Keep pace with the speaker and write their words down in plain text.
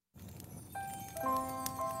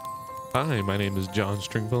Hi, my name is John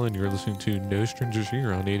Stringville, and you're listening to No Strangers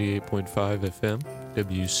Here on 88.5 FM,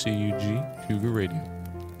 WCUG Cougar Radio.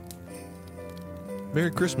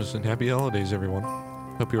 Merry Christmas and Happy Holidays, everyone.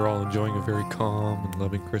 Hope you're all enjoying a very calm and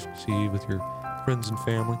loving Christmas Eve with your friends and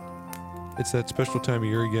family. It's that special time of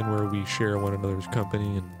year again where we share one another's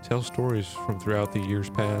company and tell stories from throughout the years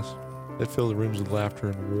past that fill the rooms with laughter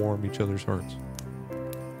and warm each other's hearts.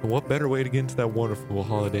 And what better way to get into that wonderful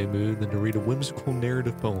holiday mood than to read a whimsical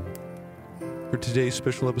narrative poem? For today's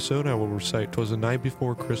special episode, I will recite "'Twas the Night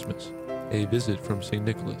Before Christmas, A Visit from St.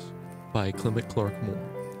 Nicholas" by Clement Clarke Moore.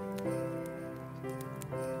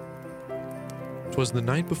 'Twas the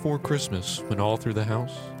night before Christmas, when all through the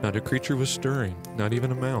house not a creature was stirring, not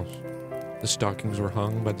even a mouse. The stockings were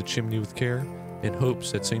hung by the chimney with care, in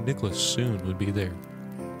hopes that St. Nicholas soon would be there.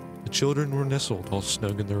 The children were nestled all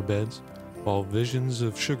snug in their beds, while visions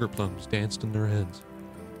of sugar plums danced in their heads.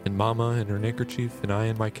 And Mama in her neckerchief and I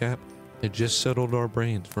in my cap had just settled our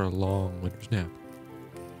brains for a long winter's nap.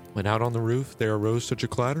 When out on the roof there arose such a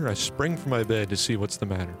clatter, I sprang from my bed to see what's the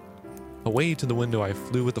matter. Away to the window I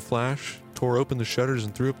flew with a flash, tore open the shutters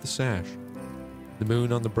and threw up the sash. The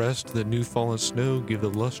moon on the breast of the new fallen snow gave the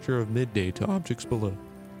luster of midday to objects below.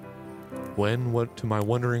 When what to my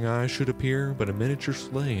wondering eyes should appear but a miniature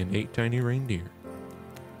sleigh and 8 tiny reindeer.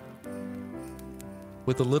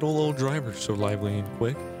 With a little old driver so lively and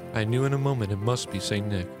quick, I knew in a moment it must be St.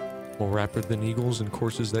 Nick. More rapid than eagles and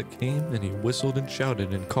coursers that came, and he whistled and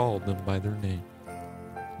shouted and called them by their name.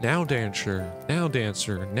 Now Dancer,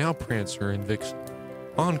 now Prancer and Vixen,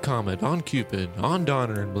 on Comet, on Cupid, on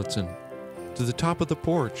Donner and Blitzen, to the top of the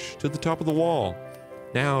porch, to the top of the wall.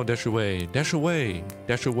 Now dash away, dash away,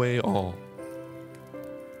 dash away all.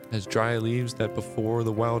 As dry leaves that before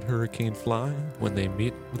the wild hurricane fly, when they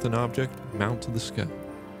meet with an object, mount to the sky.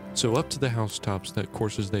 So up to the housetops that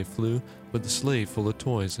coursers they flew, with the sleigh full of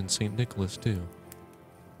toys and St. Nicholas too.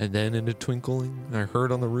 And then in a twinkling I heard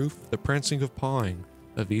on the roof the prancing of pawing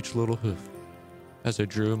of each little hoof. As I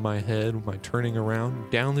drew my head, my turning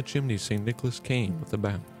around, down the chimney St. Nicholas came with a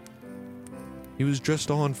bound. He was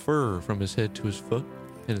dressed all in fur from his head to his foot,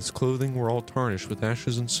 and his clothing were all tarnished with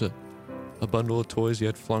ashes and soot. A bundle of toys he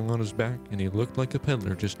had flung on his back, and he looked like a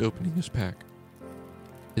peddler just opening his pack.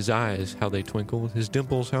 His eyes, how they twinkled, his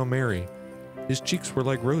dimples how merry. His cheeks were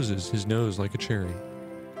like roses, his nose like a cherry.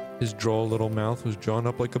 His droll little mouth was drawn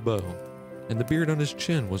up like a bow, and the beard on his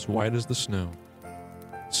chin was white as the snow.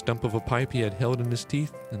 The stump of a pipe he had held in his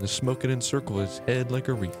teeth, and the smoke had encircled his head like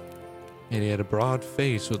a wreath. And he had a broad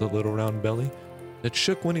face with a little round belly that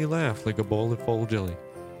shook when he laughed like a bowl full of jelly.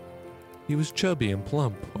 He was chubby and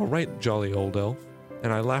plump, a right jolly old elf,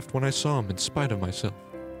 and I laughed when I saw him in spite of myself.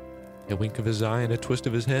 A wink of his eye and a twist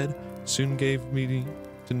of his head soon gave me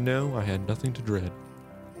to know I had nothing to dread.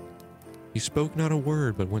 He spoke not a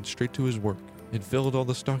word, but went straight to his work, and filled all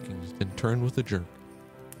the stockings, then turned with a jerk.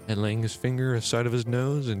 And laying his finger aside of his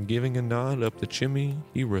nose, and giving a nod up the chimney,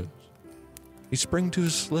 he rose. He sprang to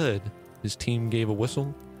his sled, his team gave a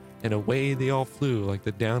whistle, and away they all flew like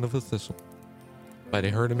the down of a thistle. But I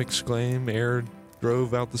heard him exclaim, ere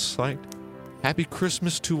drove out the sight, "Happy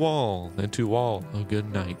Christmas to all, and to all a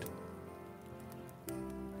good night."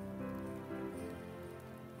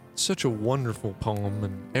 Such a wonderful poem,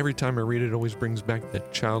 and every time I read it, it always brings back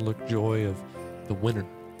that childlike joy of the winter.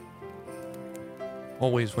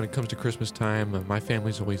 Always, when it comes to Christmas time, my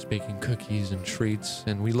family's always baking cookies and treats,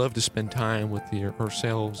 and we love to spend time with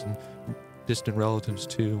ourselves and distant relatives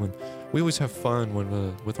too. And we always have fun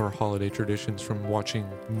with our holiday traditions, from watching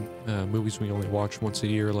movies we only watch once a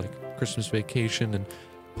year, like Christmas Vacation, and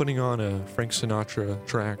putting on a Frank Sinatra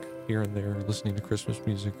track here and there, listening to Christmas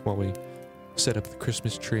music while we set up the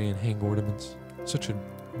Christmas tree and hang ornaments. Such a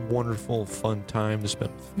wonderful, fun time to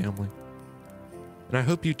spend with family. And I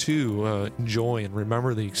hope you too enjoy and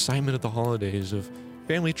remember the excitement of the holidays, of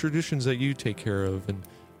family traditions that you take care of, and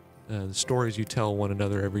the stories you tell one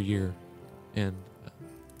another every year, and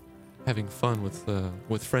having fun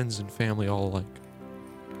with friends and family all alike.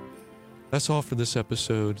 That's all for this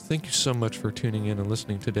episode. Thank you so much for tuning in and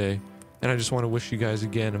listening today. And I just want to wish you guys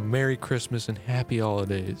again a Merry Christmas and Happy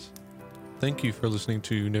Holidays. Thank you for listening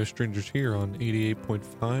to No Strangers Here on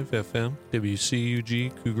 88.5 FM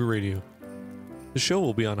WCUG Cougar Radio. The show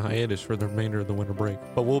will be on hiatus for the remainder of the winter break,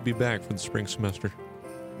 but we'll be back for the spring semester.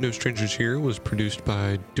 No Strangers Here was produced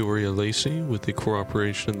by Doria Lacey with the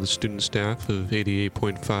cooperation of the student staff of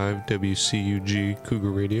 88.5 WCUG Cougar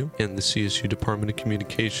Radio and the CSU Department of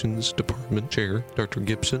Communications Department Chair, Dr.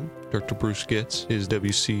 Gibson. Dr. Bruce Getz is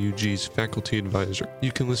WCUG's faculty advisor.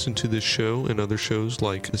 You can listen to this show and other shows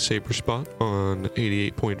like The Saber Spot on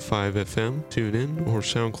 88.5 FM, TuneIn, or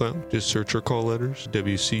SoundCloud. Just search our call letters,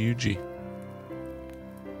 WCUG.